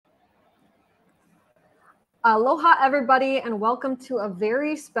Aloha, everybody, and welcome to a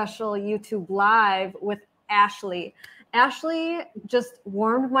very special YouTube Live with Ashlie. Ashlie just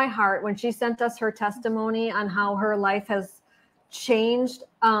warmed my heart when she sent us her testimony on how her life has changed.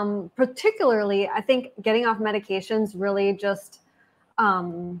 Particularly, I think getting off medications really just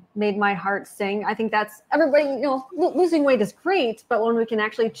made my heart sing. I think that's everybody, you know, losing weight is great, but when we can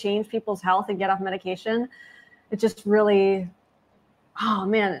actually change people's health and get off medication, it just really, oh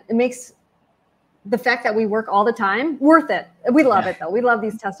man, it makes the fact that we work all the time worth it. We love it though. We love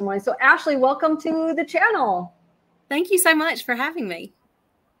these testimonies. So Ashlie, welcome to the channel. Thank you so much for having me.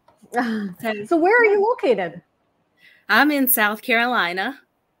 So where are you located? I'm in South Carolina.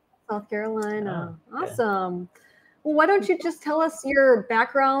 South Carolina. Oh, awesome. Well, why don't you just tell us your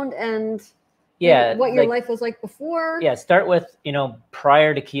background and what your life was like before? Yeah, start with, you know,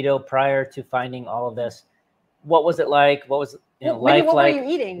 prior to keto, prior to finding all of this. What was it like? What was life what like? Were you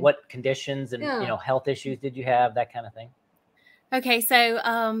eating? What conditions and health issues did you have? That kind of thing. Okay,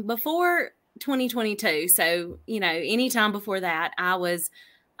 so before 2022, so anytime before that, I was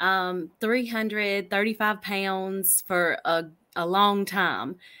 335 pounds for a long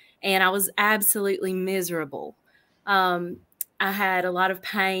time, and I was absolutely miserable. I had a lot of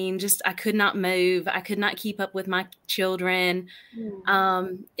pain. Just I could not move. I could not keep up with my children.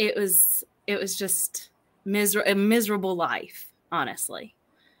 It was just a miserable life, honestly.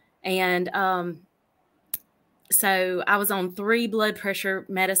 And so I was on 3 blood pressure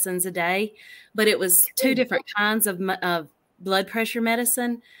medicines a day, but it was 2 different kinds of blood pressure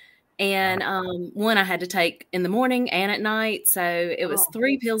medicine. And one I had to take in the morning and at night. So it was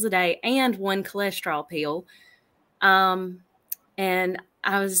 3 pills a day and 1 cholesterol pill. And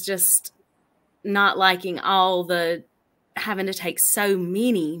I was just not liking all the having to take so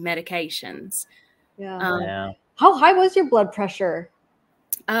many medications. Yeah. How high was your blood pressure?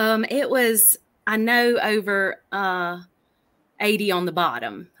 It was, I know, over 80 on the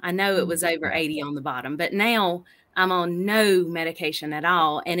bottom. I know it was over 80 on the bottom, but now I'm on no medication at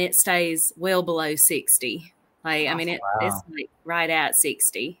all, and it stays well below 60. Like, I mean, it's like right at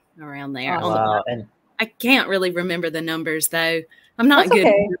 60, around there. On the bottom. And I can't really remember the numbers, though. I'm not good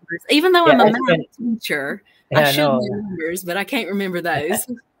at numbers, even though I'm a math teacher. I should know numbers, but I can't remember those.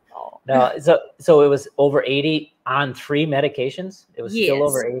 No, so it was over 80 on 3 medications. It was still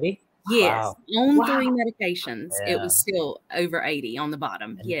over 80. Yes, on 3 medications, it was still over 80 on the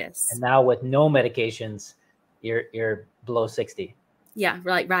bottom. Yes, and now with no medications, you're below 60. Yeah,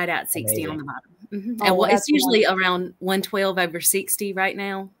 right at 60 on the bottom. And it's usually around 112 over 60 right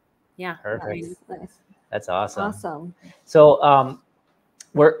now. Yeah, perfect. Nice. That's awesome. Awesome. So,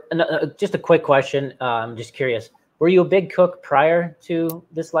 just a quick question. I'm just curious. Were you a big cook prior to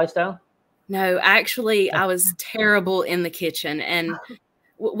this lifestyle? No, actually, I was terrible in the kitchen, and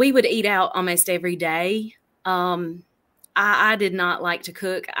we would eat out almost every day. I did not like to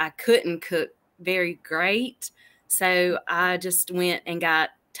cook. I couldn't cook very great, so I just went and got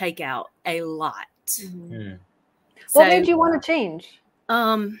takeout a lot. What made you want to change?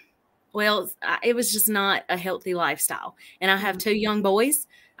 Well, it was just not a healthy lifestyle, and I have 2 young boys.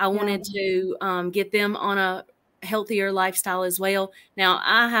 I wanted to get them on a healthier lifestyle as well. Now,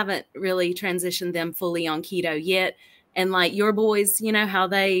 I haven't really transitioned them fully on keto yet. And like your boys, you know, how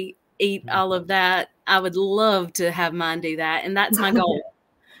they eat all of that. I would love to have mine do that. And that's my goal.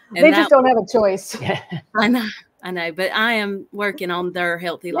 And they just don't have a choice. I know, but I am working on their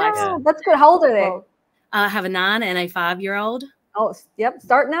healthy lifestyle. That's good. How old are they? I have a 9 and a 5-year-old. Oh, yep.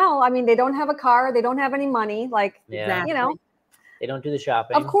 Start now. I mean, they don't have a car. They don't have any money. Like, you know. They don't do the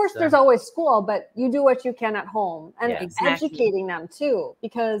shopping. Of course, there's always school, but you do what you can at home, and educating them too,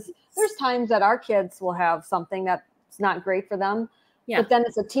 because there's times that our kids will have something that's not great for them. But then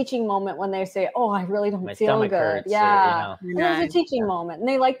it's a teaching moment when they say, "Oh, I really don't feel good." Hurts, and there's a teaching moment, and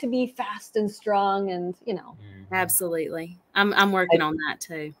they like to be fast and strong, and Absolutely, I'm working on that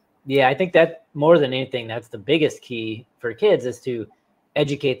too. Yeah, I think that more than anything, that's the biggest key for kids is to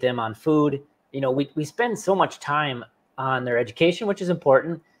educate them on food. You know, we spend so much time on their education, which is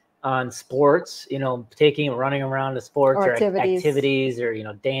important, on sports, you know, running around to sports or activities or, you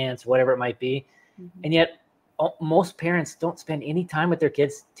know, dance, whatever it might be. And yet most parents don't spend any time with their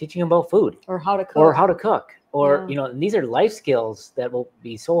kids teaching them about food or how to cook or you know, and these are life skills that will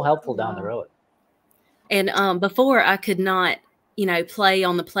be so helpful down the road. And before I could not, you know, play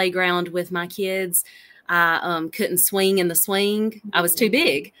on the playground with my kids. I couldn't swing in the swing. I was too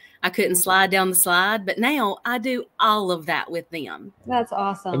big. I couldn't slide down the slide, but now I do all of that with them. That's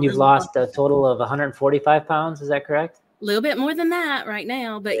awesome. And you've lost a total of 145 pounds. Is that correct? A little bit more than that right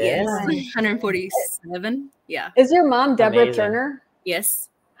now, but yes, 147. Yeah. Is your mom Deborah Turner? Yes.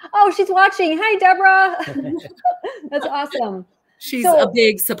 Oh, she's watching. Hi, Deborah. That's awesome. She's a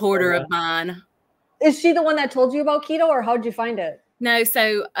big supporter of mine. Is she the one that told you about keto, or how'd you find it? No,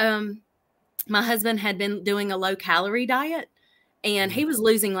 so my husband had been doing a low calorie diet, and he was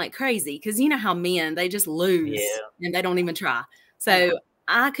losing like crazy, because you know how men, they just lose and they don't even try. So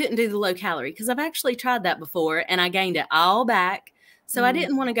I couldn't do the low calorie, because I've actually tried that before and I gained it all back. So I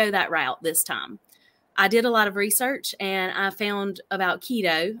didn't want to go that route this time. I did a lot of research and I found about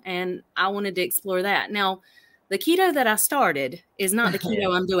keto, and I wanted to explore that. Now, the keto that I started is not the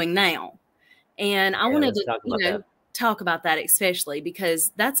keto I'm doing now. And I wanted to, talk about that, especially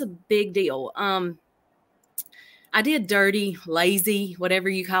because that's a big deal. I did dirty, lazy, whatever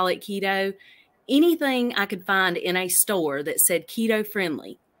you call it, keto. Anything I could find in a store that said keto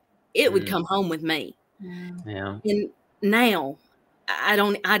friendly, it would come home with me. Yeah. And now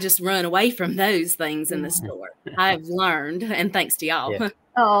I just run away from those things in the store. I've learned, and thanks to y'all. Yeah.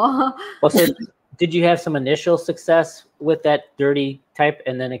 Oh. Well, so did you have some initial success with that dirty type,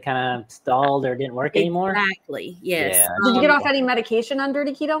 and then it kind of stalled or didn't work anymore? Exactly. Yes. Yeah. Did you get off any medication on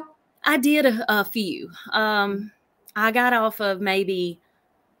dirty keto? I did a few. I got off of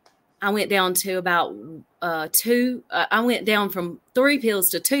I went down to about 2. I went down from 3 pills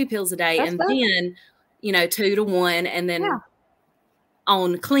to 2 pills a day. That's then, 2 to 1. And then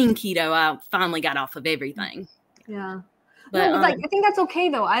on clean keto, I finally got off of everything. Yeah. But, no, I think that's okay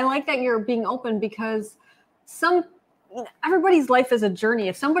though. I like that you're being open, because everybody's life is a journey.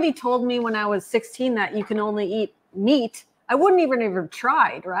 If somebody told me when I was 16 that you can only eat meat, I wouldn't even have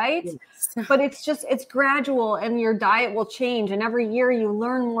tried, right? Yes. But it's gradual, and your diet will change, and every year you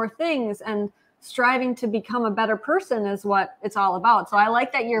learn more things, and striving to become a better person is what it's all about. So I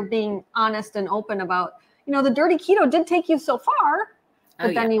like that you're being honest and open about, the dirty keto did take you so far,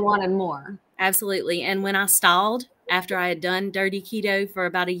 but then you wanted more. Absolutely. And when I stalled after I had done dirty keto for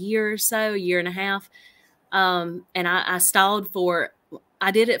about a year or so, a year and a half, and I stalled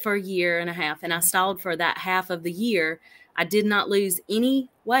I did it for a year and a half, and I stalled for that half of the year. I did not lose any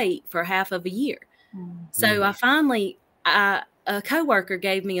weight for half of a year. So I finally, a coworker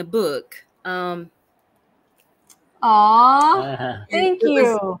gave me a book. Thank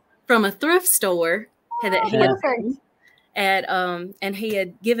you. From a thrift store that he had and he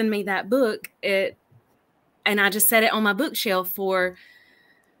had given me that book. And I just set it on my bookshelf for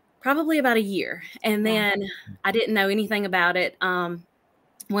probably about a year. And then I didn't know anything about it.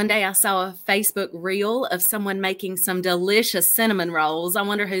 One day I saw a Facebook reel of someone making some delicious cinnamon rolls. I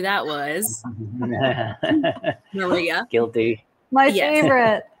wonder who that was. Maria. Guilty. My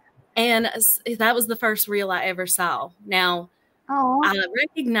favorite. And that was the first reel I ever saw. Now, I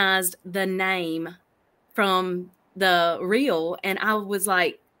recognized the name from the reel, and I was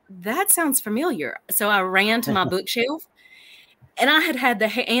like, that sounds familiar. So I ran to my bookshelf, and I had the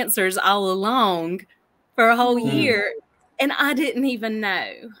answers all along for a whole year. And I didn't even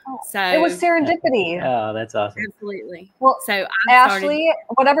know. So it was serendipity. Oh, that's awesome. Absolutely. Well, so Ashlie,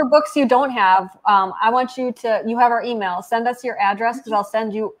 whatever books you don't have, I want you have our email. Send us your address, because I'll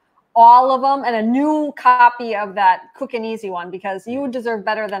send you all of them and a new copy of that Quick and Easy one, because you deserve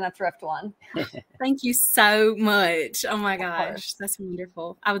better than a thrift one. Thank you so much. Oh my gosh, that's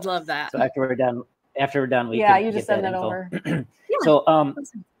wonderful. I would love that. So after we're done, we can you just send that over. So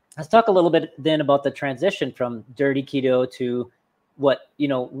let's talk a little bit then about the transition from dirty keto to what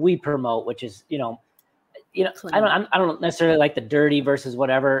we promote, which is I don't necessarily like the dirty versus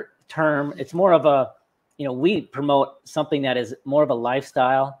whatever term. It's more of a we promote something that is more of a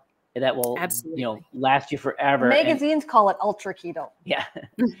lifestyle that will last you forever. Magazines call it ultra keto. Yeah,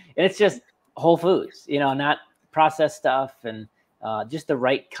 and it's just whole foods, not processed stuff, and just the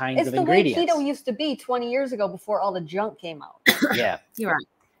right kinds of ingredients. It's the way keto used to be 20 years ago, before all the junk came out. Yeah, you're right.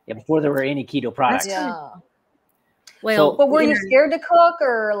 Yeah, before there were any keto products. Yeah. Well, but were you scared to cook,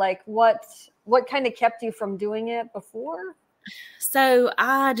 or like what kind of kept you from doing it before? So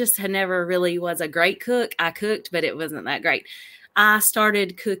I just never really was a great cook. I cooked, but it wasn't that great. I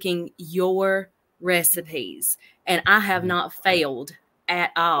started cooking your recipes, and I have not failed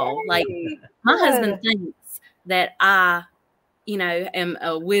at all. Yay. Like my husband thinks that I, am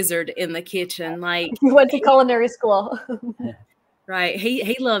a wizard in the kitchen. Like you went to culinary school. Right.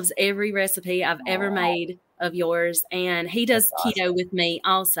 He loves every recipe I've ever made of yours, and he does keto with me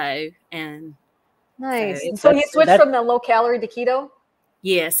also. And nice. So he switched from the low calorie to keto?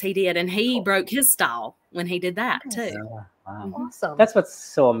 Yes, he did. And he broke his stall when he did that too. Wow. Awesome. That's what's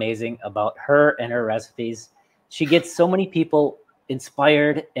so amazing about her and her recipes. She gets so many people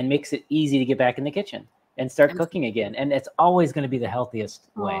inspired and makes it easy to get back in the kitchen and start cooking again. And it's always going to be the healthiest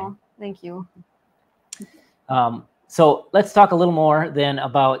way. Thank you. So let's talk a little more then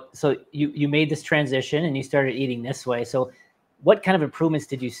about, so you made this transition and you started eating this way. So what kind of improvements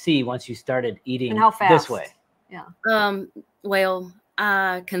did you see once you started eating and how fast? This way? Yeah. Well,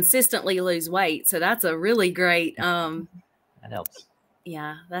 I consistently lose weight, so that's a really great. That helps.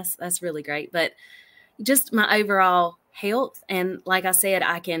 Yeah, that's really great. But just my overall health, and like I said,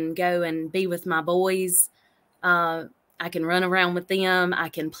 I can go and be with my boys. I can run around with them. I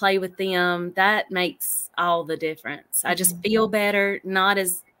can play with them. That makes all the difference. I just feel better. Not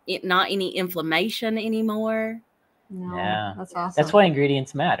any inflammation anymore. No, Yeah, that's awesome. That's why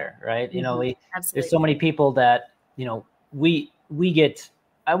ingredients matter, right? You know, there's so many people that, you know, we get,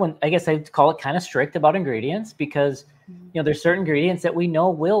 I guess I'd call it kind of strict about ingredients because, you know, there's certain ingredients that we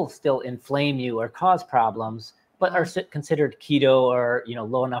know will still inflame you or cause problems, but are considered keto or, you know,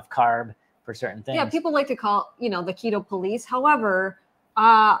 low enough carb for certain things. Yeah, people like to call, you know, the keto police. However,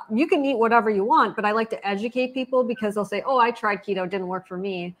 you can eat whatever you want, but I like to educate people because they'll say, oh, I tried keto, it didn't work for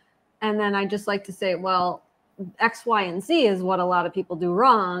me. And then I just like to say, well, X, Y, and Z is what a lot of people do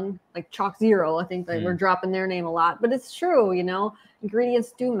wrong, like Chalk Zero. I think that we're dropping their name a lot, but it's true, you know,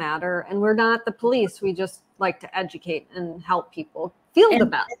 ingredients do matter, and we're not the police. We just like to educate and help people feel the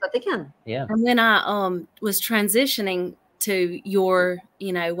best that they can. Yeah. And when I was transitioning to your,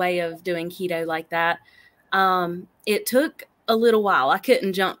 you know, way of doing keto like that, it took a little while. I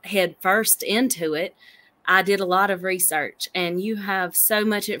couldn't jump head first into it. I did a lot of research, and you have so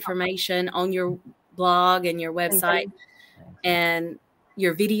much information on your blog and your website and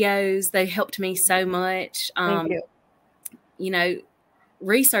your videos. They helped me so much. Thank you. You know,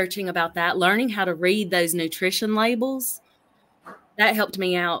 researching about that, learning how to read those nutrition labels, that helped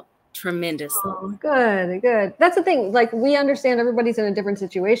me out tremendously. Oh, good. That's the thing. Like, we understand everybody's in a different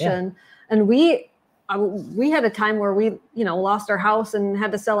situation, and we had a time where we, you know, lost our house and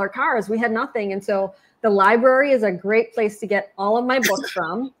had to sell our cars. We had nothing, and so the library is a great place to get all of my books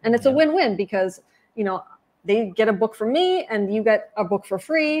from, and it's a win-win because, you know, they get a book from me and you get a book for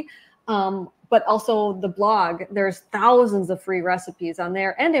free. But also the blog, there's thousands of free recipes on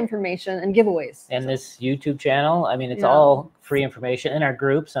there and information and giveaways. And this YouTube channel, I mean, it's all free information in our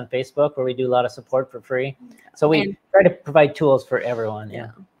groups on Facebook where we do a lot of support for free. So we try to provide tools for everyone.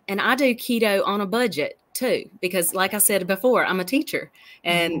 Yeah. And I do keto on a budget too, because like I said before, I'm a teacher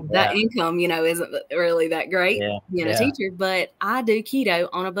and that income, you know, isn't really that great being a teacher, but I do keto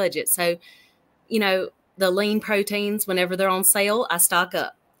on a budget. So, you know, the lean proteins, whenever they're on sale, I stock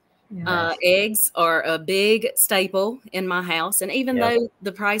up. Eggs are a big staple in my house. And even though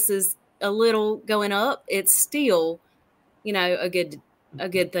the price is a little going up, it's still, you know, a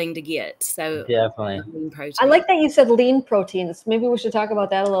good thing to get. So definitely. Lean protein. I like that you said lean proteins. Maybe we should talk about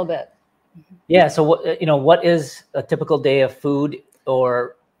that a little bit. Yeah. So what, you know, what is a typical day of food,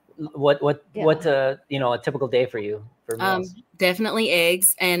 or what you know, a typical day for you for meals? Definitely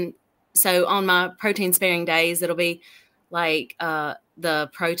eggs. And so on my protein sparing days, it'll be like the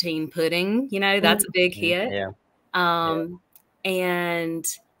protein pudding, you know, that's a big hit. And,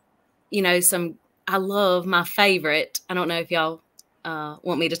 you know, I love my favorite. I don't know if y'all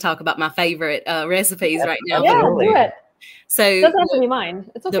want me to talk about my favorite recipes right now. Yeah, do it. So it doesn't have to be mine.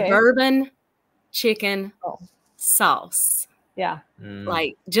 It's okay. The bourbon chicken sauce. Yeah.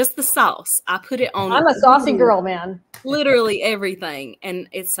 Like just the sauce. I put it on. I'm a saucy girl, man. Literally everything. And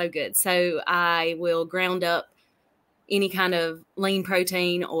it's so good. So I will ground up any kind of lean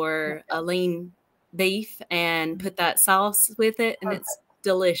protein or a lean beef and put that sauce with it. And it's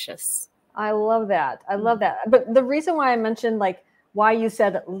delicious. I love that. I love that. But the reason why I mentioned like why you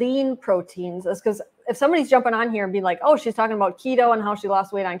said lean proteins is because if somebody's jumping on here and be like, oh, she's talking about keto and how she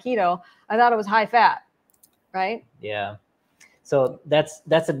lost weight on keto, I thought it was high fat, right? Yeah. So that's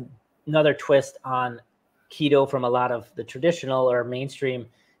another twist on keto from a lot of the traditional or mainstream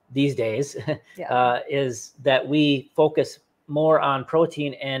these days, is that we focus more on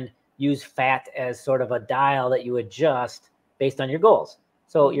protein and use fat as sort of a dial that you adjust based on your goals.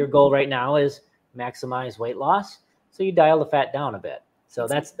 So your goal right now is maximize weight loss. So you dial the fat down a bit. So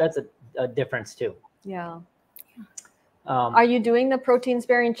that's a difference too. Yeah. Are you doing the protein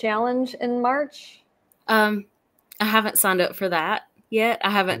sparing challenge in March? I haven't signed up for that yet.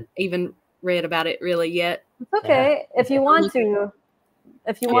 I haven't even read about it really yet. It's okay. If you want to,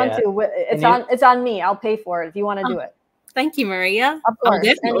 it's on me. I'll pay for it if you want to do it. Thank you, Maria. Of course. I'll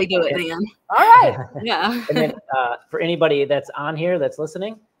definitely do it then. All right. Yeah. And then for anybody that's on here that's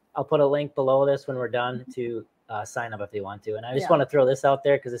listening, I'll put a link below this when we're done to sign up if they want to. And I just want to throw this out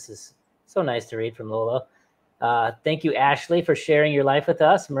there because this is so nice to read from Lola. Thank you, Ashlie, for sharing your life with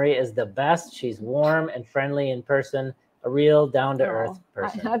us. Maria is the best. She's warm and friendly in person, a real down to earth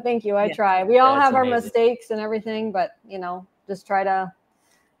person. Thank you. I try. We all have our amazing. mistakes and everything, but you know, just try to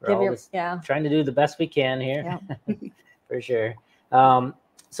trying to do the best we can here. Yeah. For sure.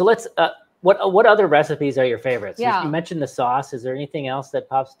 So let's what other recipes are your favorites? Yeah. You mentioned the sauce. Is there anything else that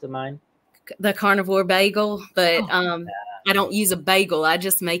pops to mind? The carnivore bagel, but I don't use a bagel. I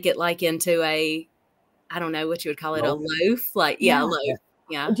just make it like into a, I don't know what you would call it, a loaf. Like, a loaf.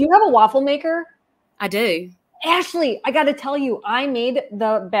 Yeah. Do you have a waffle maker? I do. Ashlie, I got to tell you, I made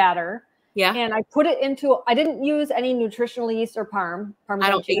the batter. Yeah. And I put it into, I didn't use any nutritional yeast or Parmesan I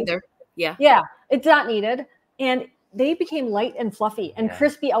don't cheese. either. Yeah. Yeah. It's not needed. And they became light and fluffy and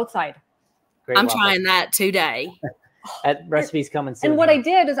crispy outside. Great I'm waffle. trying that today. That recipe's coming soon. And what I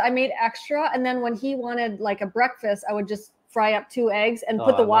did is I made extra. And then when he wanted like a breakfast, I would just fry up 2 eggs and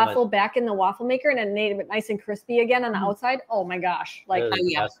put the waffle back in the waffle maker, and it made it nice and crispy again on the outside. Oh my gosh. Like,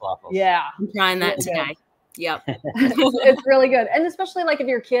 waffles. Yeah. I'm trying that today. Good. Yep. It's really good. And especially like if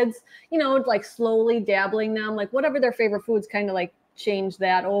your kids, you know, like slowly dabbling them, like whatever their favorite foods, kind of like change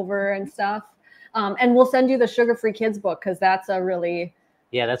that over and stuff. And we'll send you the Sugar-Free Kids book, because that's a really...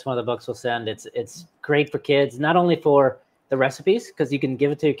 Yeah, that's one of the books we'll send. It's great for kids, not only for the recipes, because you can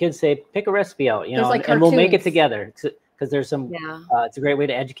give it to your kids, say, pick a recipe out, you know, like and we'll make it together, because there's some, it's a great way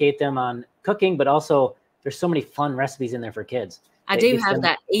to educate them on cooking, but also there's so many fun recipes in there for kids. I do have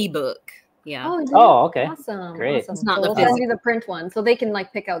that ebook. Yeah. Oh, okay. Awesome. Great. Awesome. It's not so we'll send you the print one, so they can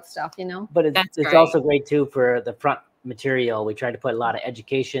like pick out stuff, you know. But it's also great too for the front material. We try to put a lot of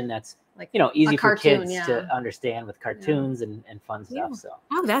education that's, like, you know, easy for kids to understand with cartoons and fun stuff. So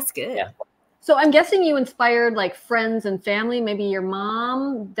that's good. Yeah. So I'm guessing you inspired like friends and family, maybe your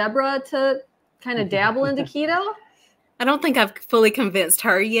mom, Deborah, to kind of dabble into keto. I don't think I've fully convinced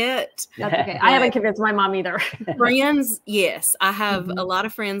her yet. That's okay. I haven't convinced my mom either. Friends, yes. I have a lot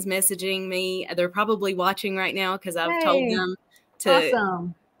of friends messaging me. They're probably watching right now, because I've told them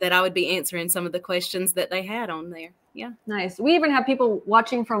that I would be answering some of the questions that they had on there. Yeah. Nice. We even have people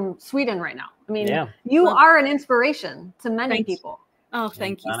watching from Sweden right now. I mean, you are an inspiration to many people. Oh,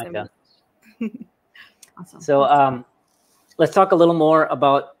 thank you so much. Awesome. So let's talk a little more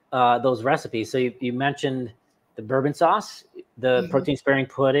about those recipes. So you mentioned the bourbon sauce, the protein sparing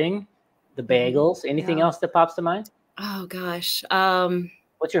pudding, the bagels. Anything else that pops to mind? Oh gosh.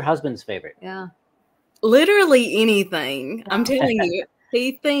 What's your husband's favorite? Yeah. Literally anything. Yeah. I'm telling you,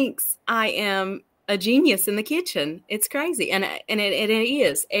 he thinks I am a genius in the kitchen. It's crazy. And it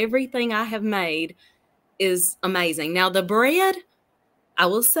is. Everything I have made is amazing. Now the bread, I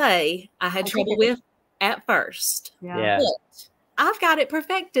will say I had trouble with at first. Yeah. But I've got it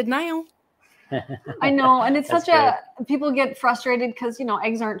perfected now. I know. And it's people get frustrated because, you know,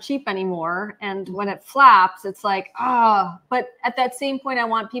 eggs aren't cheap anymore. And when it flaps, it's like, but at that same point, I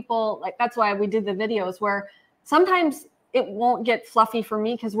want people, like, that's why we did the videos where sometimes it won't get fluffy for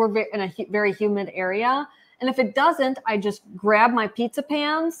me because we're in a very humid area. And if it doesn't, I just grab my pizza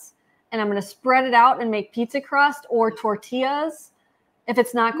pans and I'm going to spread it out and make pizza crust or tortillas if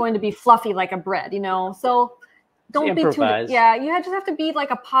it's not going to be fluffy like a bread, you know? So don't be too, you just have to be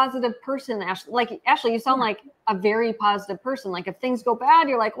like a positive person, Ashlie. Like, Ashlie, you sound like a very positive person. Like if things go bad,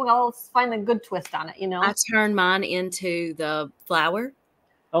 you're like, well, let's find the good twist on it, you know? I turn mine into the flour.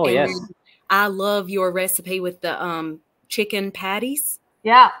 Oh, yes. I love your recipe with the chicken patties.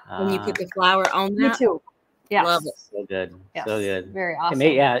 Yeah. When you put the flour on that. Me too. Yeah. Love it. So good. Yes. So good. Very awesome.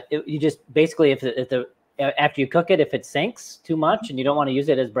 You just basically, if after you cook it, if it sinks too much and you don't want to use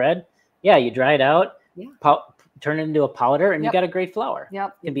it as bread, you dry it out, turn it into a powder, and you got a great flour.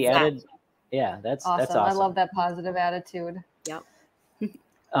 Yep. It can be added. Yeah, that's awesome. I love that positive attitude. Yep.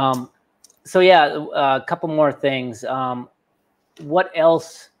 So a couple more things. What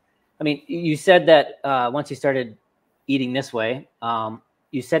else? I mean, you said that once you started eating this way,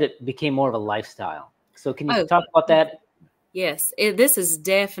 you said it became more of a lifestyle. So can you talk about that? Yes, this is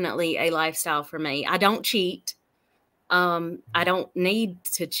definitely a lifestyle for me. I don't cheat. I don't need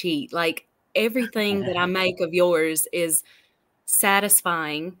to cheat. Like everything that I make of yours is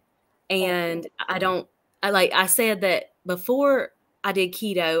satisfying. And I said that before I did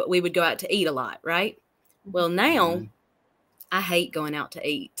keto, we would go out to eat a lot, right? Well, now I hate going out to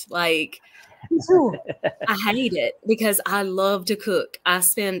eat. Like, I hate it because I love to cook. I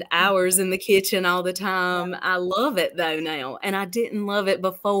spend hours in the kitchen all the time. I love it though now. And I didn't love it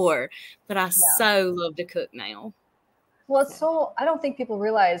before, but I so love to cook now. Well, I don't think people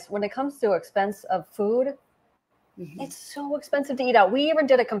realize when it comes to expense of food, it's so expensive to eat out. We even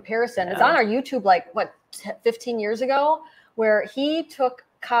did a comparison. It's on our YouTube, 15 years ago, where he took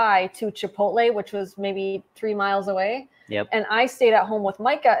Kai to Chipotle, which was maybe 3 miles away. Yep. And I stayed at home with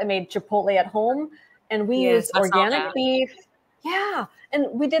Micah and made Chipotle at home. and we Yes, used I saw organic that. beef. Yeah. And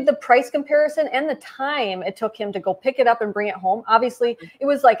we did the price comparison and the time it took him to go pick it up and bring it home. Obviously, it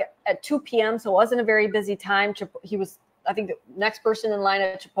was like at 2 p.m., so it wasn't a very busy time. He was, I think, the next person in line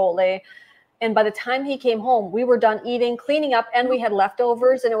at Chipotle. And by the time he came home, we were done eating, cleaning up, and we had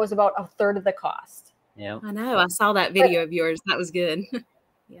leftovers, and it was about a third of the cost. Yeah. I know. I saw that video of yours. That was good.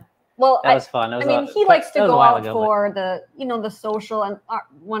 Yeah. Well, That was fun. I mean, he likes to go out for the, the social, and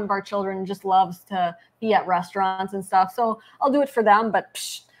one of our children just loves to be at restaurants and stuff. So I'll do it for them. But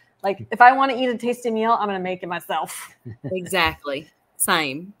like, if I want to eat a tasty meal, I'm going to make it myself. Exactly.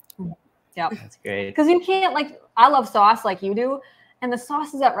 Same. Yeah. That's great. Because you can't, like, I love sauce like you do. And the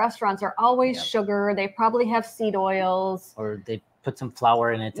sauces at restaurants are always sugar. They probably have seed oils. Or they put some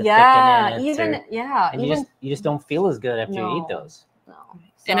flour in it to thicken it. And you just don't feel as good after you eat those. No.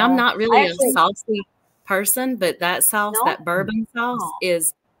 And I'm not really a saucy person, but that sauce, that bourbon sauce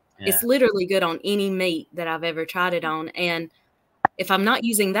it's literally good on any meat that I've ever tried it on. And if I'm not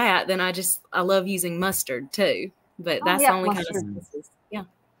using that, then I love using mustard too. But that's the only kind of sauces. Yeah.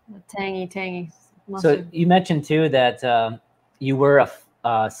 Tangy So mustard. you mentioned too that you were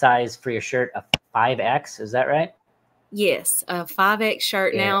a size for your shirt, a 5X. Is that right? Yes. A 5X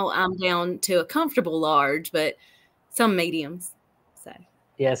shirt. Yeah. Now I'm down to a comfortable large, but some mediums. So.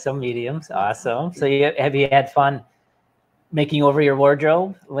 Yeah, some mediums. Awesome. So have you had fun making over your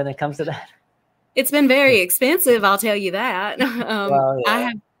wardrobe when it comes to that? It's been very expensive, I'll tell you that. I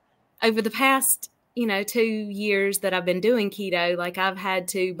have, over the past, 2 years that I've been doing keto, like I've had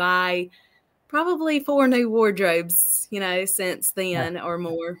to buy probably 4 new wardrobes, since then or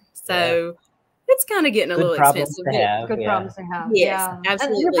more. So it's kind of getting a little expensive. Good problems to have. Yes,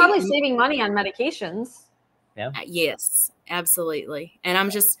 absolutely. And you're probably saving money on medications. Yeah. Yes, absolutely. And I'm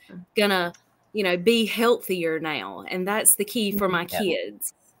just gonna, be healthier now. And that's the key for my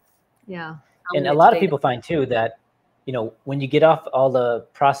kids. Yeah. And a lot of people find too that, when you get off all the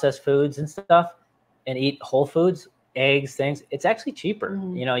processed foods and stuff and eat whole foods, eggs, things, it's actually cheaper.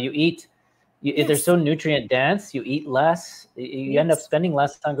 You eat, they're so nutrient dense, you eat less, you end up spending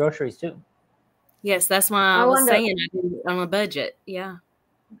less on groceries too. Yes, that's why I was saying I do it on a budget. Yeah.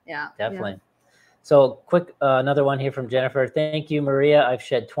 Yeah. Definitely. Yeah. So quick, another one here from Jennifer. Thank you, Maria. I've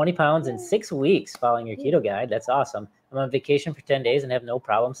shed 20 pounds in 6 weeks following your keto guide. That's awesome. I'm on vacation for 10 days and have no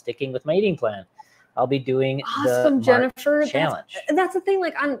problem sticking with my eating plan. I'll be doing the Jennifer challenge. That's the thing.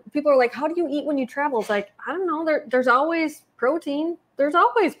 Like, people are like, how do you eat when you travel? It's like, I don't know. There's always protein. There's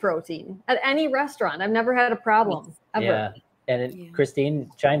always protein at any restaurant. I've never had a problem ever. Yeah. And Christine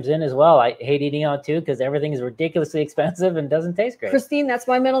chimes in as well. I hate eating out too because everything is ridiculously expensive and doesn't taste great. Christine, that's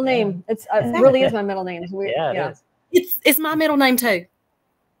my middle name. It really is my middle name. It's weird. It is. It's my middle name too.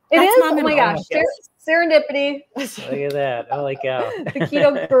 It is? Oh my gosh. Serendipity. Look at that. Holy cow. The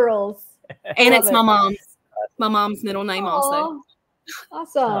keto girls. And it's my mom's middle name also.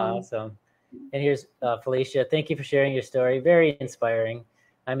 Awesome. And here's Felicia. Thank you for sharing your story. Very inspiring.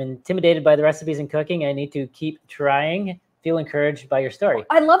 I'm intimidated by the recipes and cooking. I need to keep trying. Feel encouraged by your story.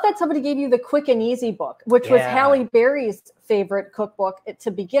 I love that somebody gave you the Quick and Easy book, which was Halle Berry's favorite cookbook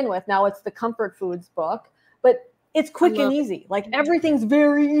to begin with. Now it's the Comfort Foods book, but it's quick and easy. Like everything's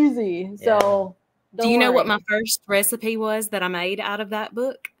very easy. So do you know what my first recipe was that I made out of that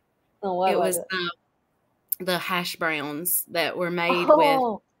book? Oh, it was the hash browns that were made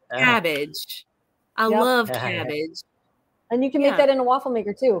with cabbage. I love cabbage. And you can make that in a waffle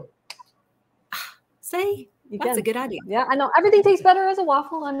maker too. See? That's a good idea. Yeah, I know. Everything tastes better as a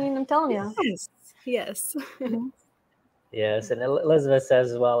waffle. I mean, I'm telling you. Yes. Yes. And Elizabeth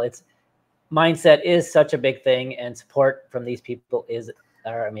says as well, mindset is such a big thing, and support from these people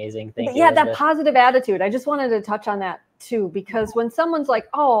are amazing. Thank you. Yeah, that positive attitude. I just wanted to touch on that too, because when someone's like,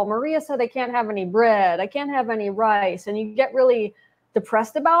 oh, Maria said I can't have any bread, I can't have any rice, and you get really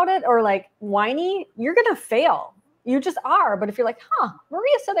depressed about it or like whiny, you're going to fail. You just are. But if you're like,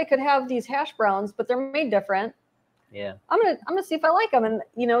 Maria said I could have these hash browns, but they're made different. Yeah. I'm gonna see if I like them. And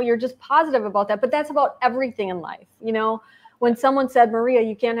you're just positive about that. But that's about everything in life. When someone said, Maria,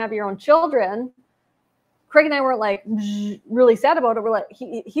 you can't have your own children, Craig and I were like really sad about it. We're like,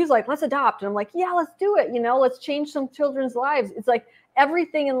 he's like, let's adopt. And I'm like, yeah, let's do it. Let's change some children's lives. It's like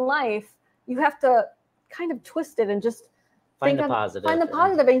everything in life, you have to kind of twist it and just find the positive. Find the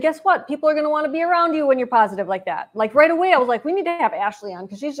positive. And guess what? People are going to want to be around you when you're positive like that. Like right away, I was like, we need to have Ashlie on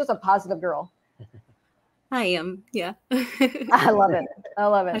because she's just a positive girl. I am. Yeah. I love it.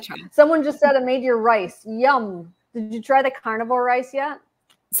 I try. Someone just said it made your rice. Yum. Did you try the carnivore rice yet?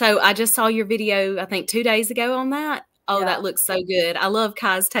 So I just saw your video, I think 2 days ago on that. Oh, that looks so good. I love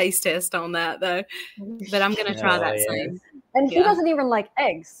Kai's taste test on that though. But I'm going to try that soon. And he doesn't even like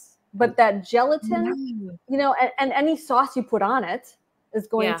eggs. but that gelatin, you know, and any sauce you put on it is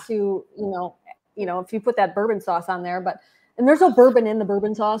going to, you know, if you put that bourbon sauce on there, and there's no bourbon in the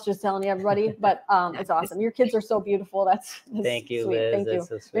bourbon sauce, just telling everybody, but it's awesome. Your kids are so beautiful. That's thank you, sweet. Liz. Thank that's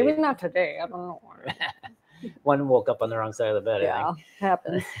you. so sweet. Maybe not today. I don't know. One woke up on the wrong side of the bed. Yeah,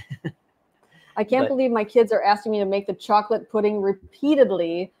 happens. I can't believe my kids are asking me to make the chocolate pudding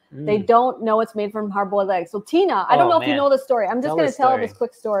repeatedly. They don't know it's made from hard-boiled eggs. So Tina, I don't know if you know the story. I'm just going to tell this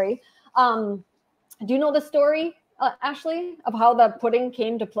quick story. Do you know the story, Ashlie, of how the pudding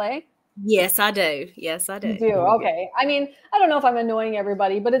came to play? Yes, I do. Yes, I do. You do. Okay. I mean, I don't know if I'm annoying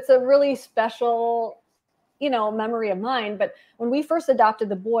everybody, but it's a really special, you know, memory of mine. But when we first adopted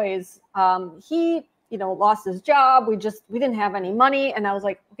the boys, he, you know, lost his job. We didn't have any money. And I was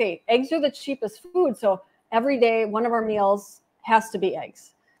like, okay, eggs are the cheapest food. So every day, one of our meals has to be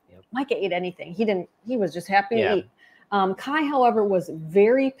eggs. Yep. Micah ate anything. He was just happy to eat. Kai, however, was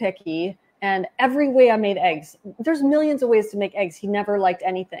very picky. And every way I made eggs, there's millions of ways to make eggs. He never liked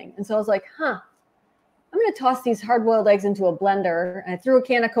anything. And so I was like, I'm going to toss these hard-boiled eggs into a blender. And I threw a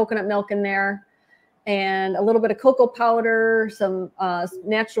can of coconut milk in there and a little bit of cocoa powder, some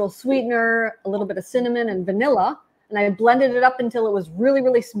natural sweetener, a little bit of cinnamon and vanilla. And I blended it up until it was really,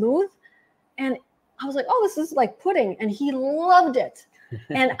 really smooth. And I was like, oh, this is like pudding. And he loved it.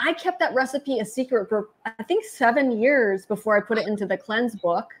 And I kept that recipe a secret for, I think, 7 years before I put it into the cleanse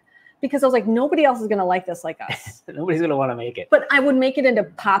book. Because I was like, nobody else is going to like this like us. Nobody's going to want to make it. But I would make it into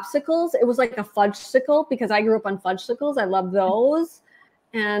popsicles. It was like a fudge-sicle because I grew up on fudge-sicles. I love those.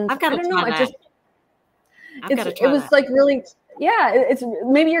 And I've got to try that. It was like really, it's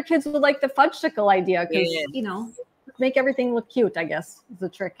maybe your kids would like the fudge-sicle idea because, you know, make everything look cute, I guess, is the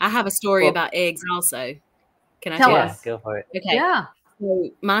trick. I have a story about eggs also. Can I tell us? Go for it. Okay. Yeah.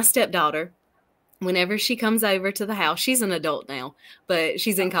 So my stepdaughter, whenever she comes over to the house, she's an adult now, but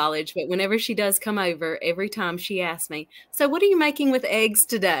she's in college. But whenever she does come over, every time she asks me, so what are you making with eggs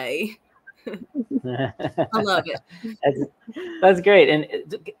today? I love it. That's great. And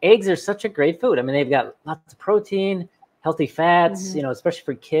eggs are such a great food. I mean, they've got lots of protein, healthy fats, you know, especially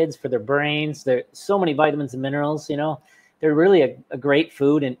for kids, for their brains. There's so many vitamins and minerals, you know. They're really a great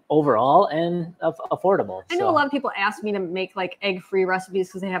food and overall and affordable. I know a lot of people ask me to make like egg-free recipes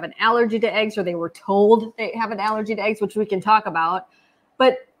because they have an allergy to eggs or they were told they have an allergy to eggs, which we can talk about.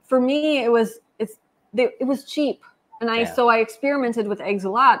 But for me, it was cheap. And so I experimented with eggs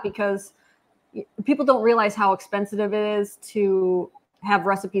a lot because people don't realize how expensive it is to have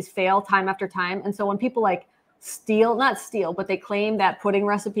recipes fail time after time. And so when people like but they claim that pudding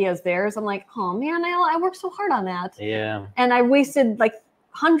recipe as theirs, I'm like, oh man, I worked so hard on that. Yeah. And I wasted like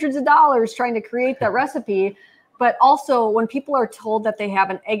hundreds of dollars trying to create that recipe. But also when people are told that they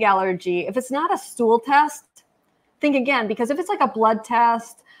have an egg allergy, if it's not a stool test, think again, because if it's like a blood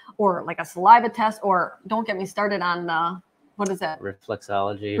test or like a saliva test, or don't get me started on what is that?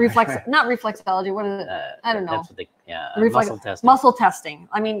 Reflexology. Not reflexology. What is it? I don't know. That's muscle testing. Muscle testing.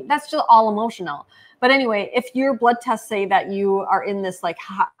 I mean, that's just all emotional. But anyway, if your blood tests say that you are in this like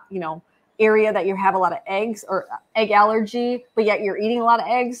hot, you know, area that you have a lot of eggs or egg allergy, but yet you're eating a lot of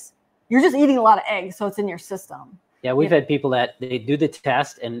eggs, you're just eating a lot of eggs, so it's in your system. Yeah, we've had people that they do the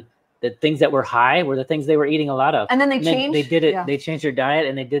test and the things that were high were the things they were eating a lot of. And then they changed. They did it. Yeah. They changed their diet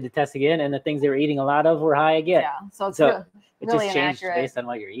and they did the test again, and the things they were eating a lot of were high again. Yeah, so it's really it just changed based on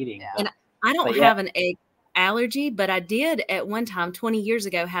what you're eating. Yeah. And I don't have an egg allergy, but I did at one time 20 years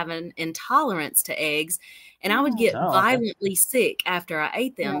ago have an intolerance to eggs, and I would get violently sick after I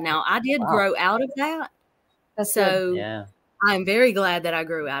ate them. Yeah. Now I did grow out of that. That's so good. I'm very glad that I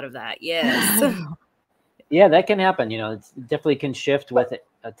grew out of that. Yes. Yeah, that can happen. You know, it definitely can shift with it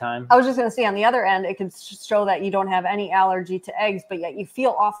a time. I was just going to say on the other end, it can show that you don't have any allergy to eggs, but yet you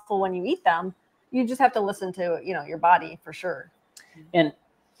feel awful when you eat them. You just have to listen to, you know, your body for sure. And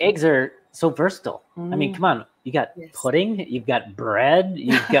eggs are so versatile. I mean, come on. You got pudding, you've got bread,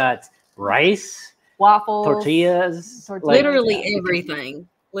 you've got rice, waffles, tortillas. Literally everything.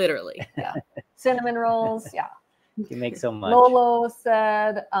 Literally. Yeah. Cinnamon rolls. Yeah. You make so much. Lolo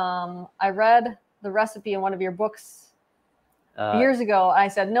said, I read the recipe in one of your books years ago. I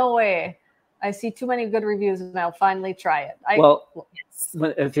said, no way. I see too many good reviews and I'll finally try it.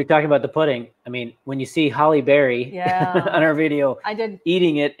 If you're talking about the pudding, I mean, when you see Holly Berry on our video, I did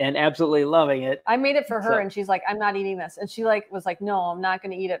eating it and absolutely loving it. I made it for her and she's like, I'm not eating this. And she was like, no, I'm not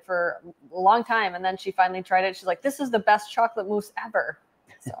going to eat it for a long time. And then she finally tried it. She's like, this is the best chocolate mousse ever.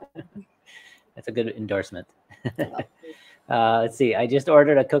 So that's a good endorsement. Let's see. I just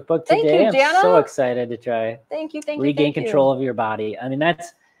ordered a cookbook today. Thank you, Jana. I'm so excited to try. Thank you. Regain control of your body. I mean,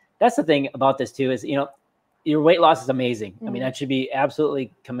 that's the thing about this too, is, you know, your weight loss is amazing. I mean, Mhm. that should be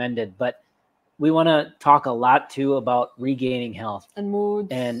absolutely commended, but we want to talk a lot too about regaining health And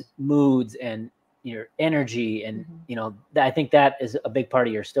moods and your energy. And, Mhm. I think that is a big part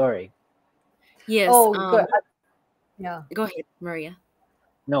of your story. Yes. Oh, good. Yeah. Go ahead, Maria.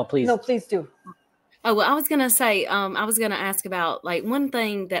 No, please. No, please do. Oh, well, I was going to say, I was going to ask about, like, one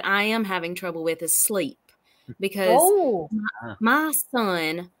thing that I am having trouble with is sleep, because my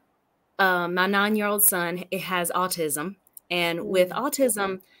son, my 9-year-old son, it has autism, and with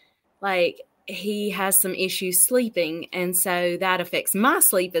autism, like, he has some issues sleeping, and so that affects my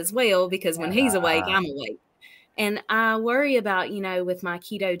sleep as well, because when he's awake, I'm awake. And I worry about, with my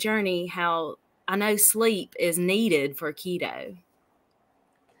keto journey, how I know sleep is needed for keto.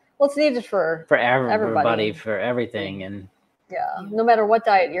 Well, it's needed for everybody, for everything. And no matter what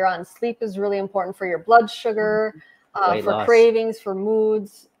diet you're on, sleep is really important for your blood sugar, for loss. Cravings, for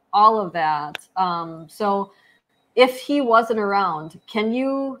moods, all of that. So if he wasn't around, can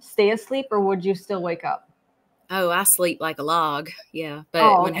you stay asleep or would you still wake up? Oh, I sleep like a log. Yeah.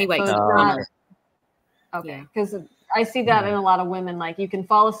 But when he wakes up, okay. Because I see that in a lot of women, like you can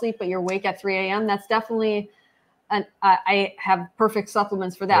fall asleep, but you're awake at 3 a.m. That's definitely, and I have perfect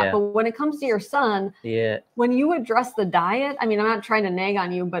supplements for that. Yeah. But when it comes to your son, when you address the diet, I mean, I'm not trying to nag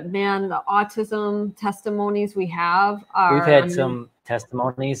on you, but man, the autism testimonies we've had some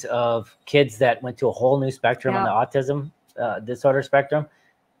testimonies of kids that went to a whole new spectrum on the autism disorder spectrum,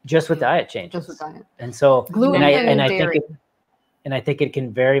 just with diet changes. Just with diet. And so, gluten and dairy. I think it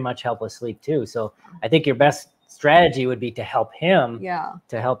can very much help with sleep too. So I think your best strategy would be to help him,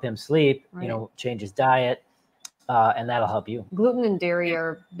 to help him sleep, change his diet. And that'll help you. Gluten and dairy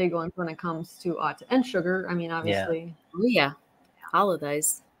are big ones when it comes to autism, and sugar. I mean, obviously. Yeah. All of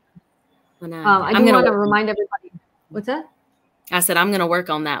those. I do want to remind everybody. What's that? I said, I'm going to work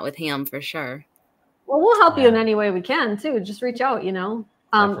on that with him for sure. Well, we'll help you in any way we can too. Just reach out,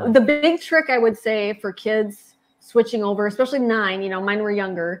 The big trick I would say for kids switching over, especially 9, mine were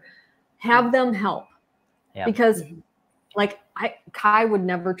younger, have them help. Yeah. Because like Kai would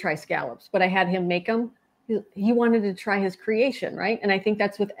never try scallops, but I had him make them. He wanted to try his creation, right? And I think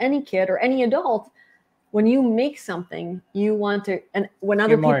that's with any kid or any adult. When you make something, you want to, and when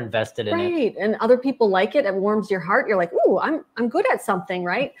other people more invested in it, and other people like it, it warms your heart. You're like, ooh, I'm good at something,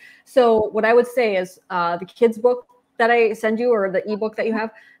 right? So what I would say is the kids book that I send you, or the ebook that you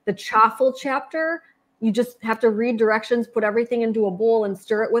have, the chaffle chapter. You just have to read directions, put everything into a bowl, and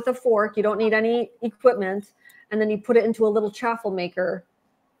stir it with a fork. You don't need any equipment, and then you put it into a little chaffle maker.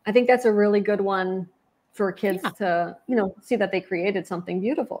 I think that's a really good one for kids to, see that they created something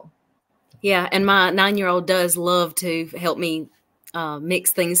beautiful. Yeah. And my 9-year-old does love to help me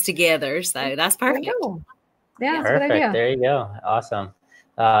mix things together. So that's perfect. Yeah, perfect. That's a good idea. There you go. Awesome.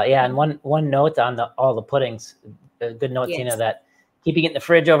 And one note on all the puddings, a good note, Tina, that keeping it in the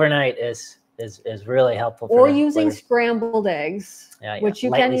fridge overnight is really helpful. Or using scrambled eggs, which you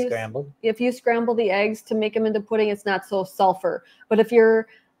lightly can use. Scrambled. If you scramble the eggs to make them into pudding, it's not so sulfur. But if your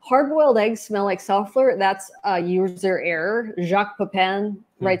hard-boiled eggs smell like sulfur, that's a user error. Jacques Pepin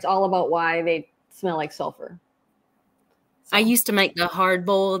writes all about why they smell like sulfur. So. I used to make the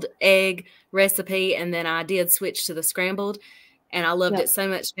hard-boiled egg recipe, and then I did switch to the scrambled, and I loved it so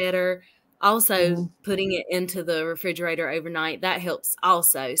much better. Also, putting it into the refrigerator overnight, that helps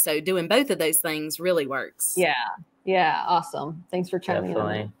also. So doing both of those things really works. Yeah, awesome. Thanks for chiming in on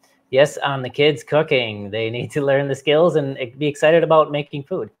that. Yes, on the kids cooking, they need to learn the skills and be excited about making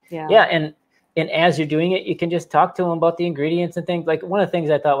food. And as you're doing it, you can just talk to them about the ingredients and things. Like one of the things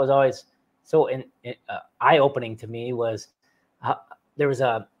I thought was always so eye-opening to me was there was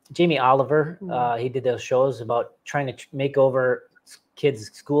a Jamie Oliver. He did those shows about trying to make over kids'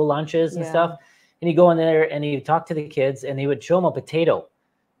 school lunches and stuff. And he'd go in there and he'd talk to the kids and he would show them a potato.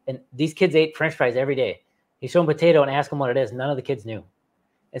 And these kids ate French fries every day. He'd show them a potato and ask them what it is. None of the kids knew.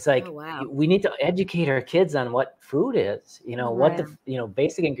 It's like, we need to educate our kids on what food is, what the,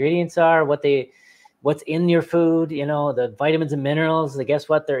 basic ingredients are, what's in your food, the vitamins and minerals. Guess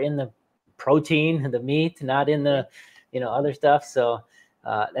what? They're in the protein, the meat, not in the, other stuff. So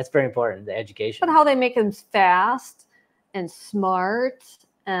that's very important, the education. But how they make them fast and smart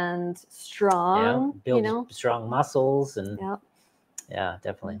and strong, build strong muscles and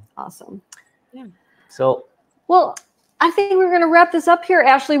definitely. Awesome. Yeah. So, well, I think we're going to wrap this up here,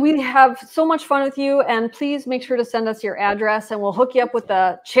 Ashlie. We have so much fun with you, and please make sure to send us your address, and we'll hook you up with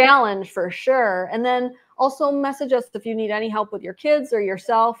the challenge for sure. And then also message us if you need any help with your kids or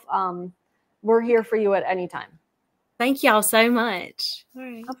yourself. We're here for you at any time. Thank y'all so much. All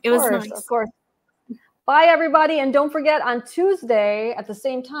right. It was nice. Of course. Bye. Bye, everybody. And don't forget, on Tuesday at the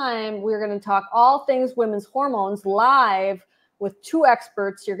same time, we're going to talk all things women's hormones live with 2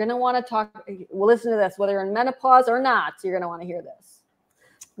 experts. You're going to want to talk. We'll listen to this, whether you're in menopause or not. You're going to want to hear this.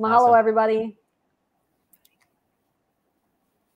 Mahalo, Awesome. everybody.